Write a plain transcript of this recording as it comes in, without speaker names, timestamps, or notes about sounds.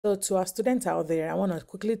So to our students out there, I want to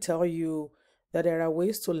quickly tell you that there are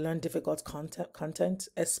ways to learn difficult content,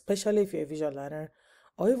 especially if you're a visual learner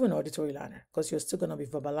or even auditory learner, because you're still going to be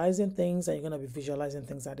verbalizing things and you're going to be visualizing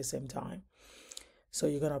things at the same time. So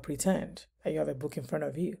you're going to pretend that you have a book in front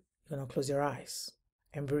of you. You're going to close your eyes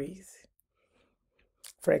and breathe.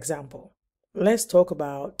 For example, let's talk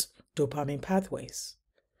about dopamine pathways.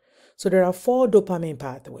 So there are 4 dopamine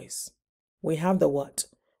pathways. We have the what?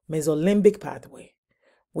 Mesolimbic pathway.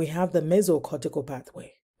 We have the Mesocortical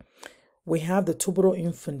pathway. We have the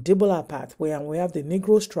Tuberoinfundibular pathway, and we have the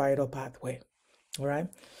Nigros pathway. All right.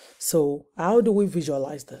 So how do we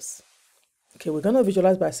visualize this? Okay, we're going to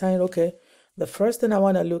visualize by saying, okay, the first thing I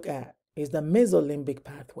want to look at is the Mesolimbic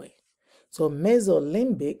pathway. So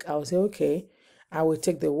Mesolimbic, I'll say, okay, I will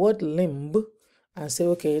take the word limb and say,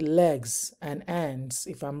 okay, legs and hands.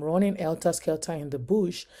 If I'm running helter-skelter in the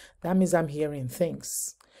bush, that means I'm hearing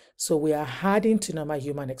things. So we are adding to normal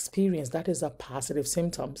human experience. That is a positive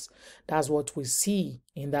symptoms. That's what we see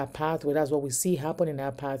in that pathway. That's what we see happen in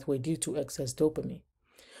that pathway due to excess dopamine.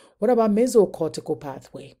 What about mesocortical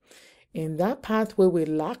pathway? In that pathway, we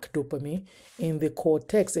lack dopamine in the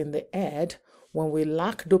cortex, in the head. When we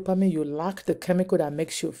lack dopamine, you lack the chemical that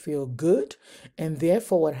makes you feel good. And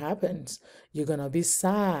therefore, what happens? You're going to be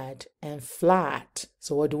sad and flat.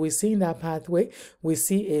 So what do we see in that pathway? We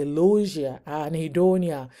see alogia,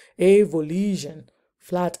 anhedonia, avolition,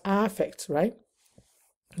 flat affect, right?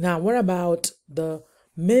 Now, what about the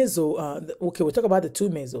okay, we'll talk about the 2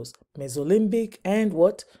 mesos, mesolimbic and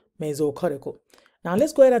what? Mesocortical. Now,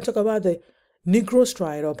 let's go ahead and talk about the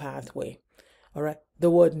nigrostriatal pathway. All right. The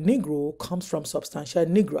word nigro comes from substantia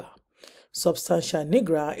nigra. Substantia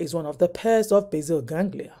nigra is one of the pairs of basal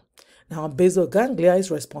ganglia. Now, basal ganglia is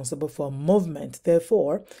responsible for movement.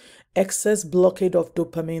 Therefore, excess blockade of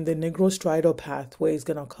dopamine in the nigrostriatal pathway is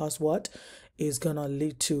going to cause what? Is going to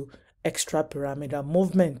lead to extrapyramidal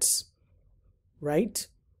movements, right?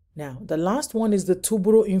 Now, the last one is the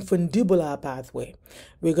tuberoinfundibular pathway.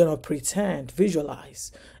 We're going to pretend,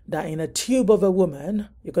 visualize that in a tube of a woman,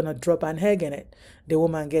 you're going to drop an egg in it. The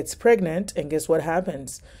woman gets pregnant, and guess what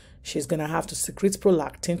happens? She's going to have to secrete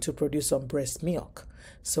prolactin to produce some breast milk.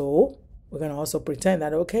 So we're going to also pretend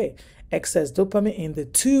that, okay, excess dopamine in the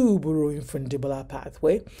tuberoinfundibular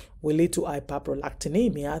pathway will lead to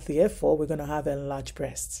hyperprolactinemia. Therefore, we're going to have enlarged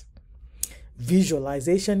breasts.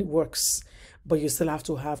 Visualization works, but you still have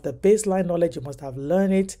to have the baseline knowledge. You must have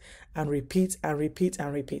learned it and repeat and repeat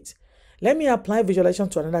and repeat. Let me apply visualization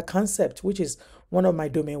to another concept, which is one of my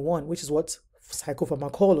domain 1, which is what?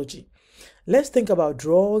 Psychopharmacology. Let's think about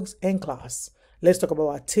drugs and class. Let's talk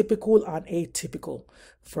about typical and atypical.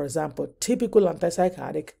 For example, typical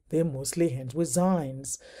antipsychotic, they mostly end with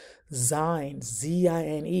zines. Zine,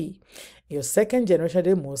 Z-I-N-E. Your second generation,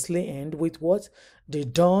 they mostly end with what? The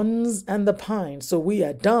dons and the pines. So we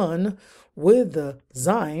are done with the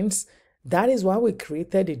zines. That is why we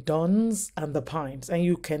created the dons and the pines. And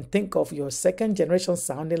you can think of your second generation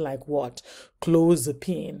sounding like what?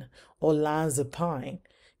 Clozapine or lazapine.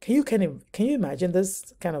 Can you imagine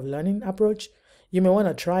this kind of learning approach? You may want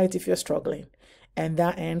to try it if you're struggling. And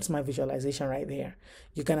that ends my visualization right there.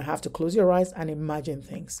 You're going to have to close your eyes and imagine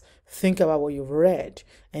things. Think about what you've read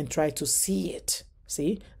and try to see it.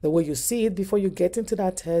 See, the way you see it before you get into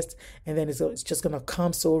that test, and then it's just going to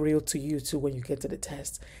come so real to you too when you get to the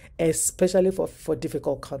test, especially for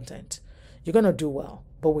difficult content. You're going to do well,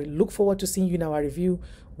 but we look forward to seeing you in our review.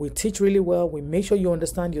 We teach really well. We make sure you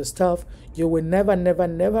understand your stuff. You will never, never,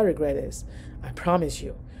 never regret this. I promise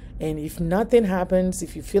you. And if nothing happens,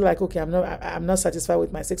 if you feel like, okay, I'm not satisfied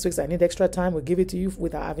with my 6 weeks, I need extra time, we'll give it to you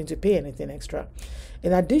without having to pay anything extra.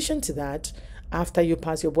 In addition to that, after you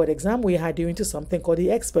pass your board exam, we are doing into something called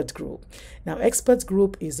the expert group. Now, expert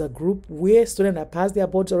group is a group where students that passed their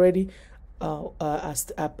boards already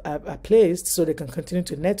are placed so they can continue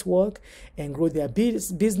to network and grow their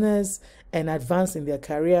business and advance in their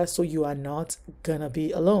career, so you are not gonna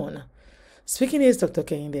be alone. Speaking is Dr.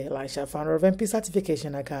 Kehinde Elisha, founder of FNP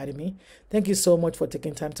Certification Academy. Thank you so much for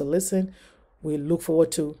taking time to listen. We look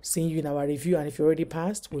forward to seeing you in our review, and if you already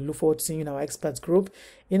passed, we look forward to seeing you in our experts group.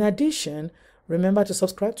 In addition, remember to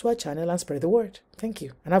subscribe to our channel and spread the word. Thank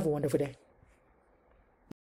you, and have a wonderful day.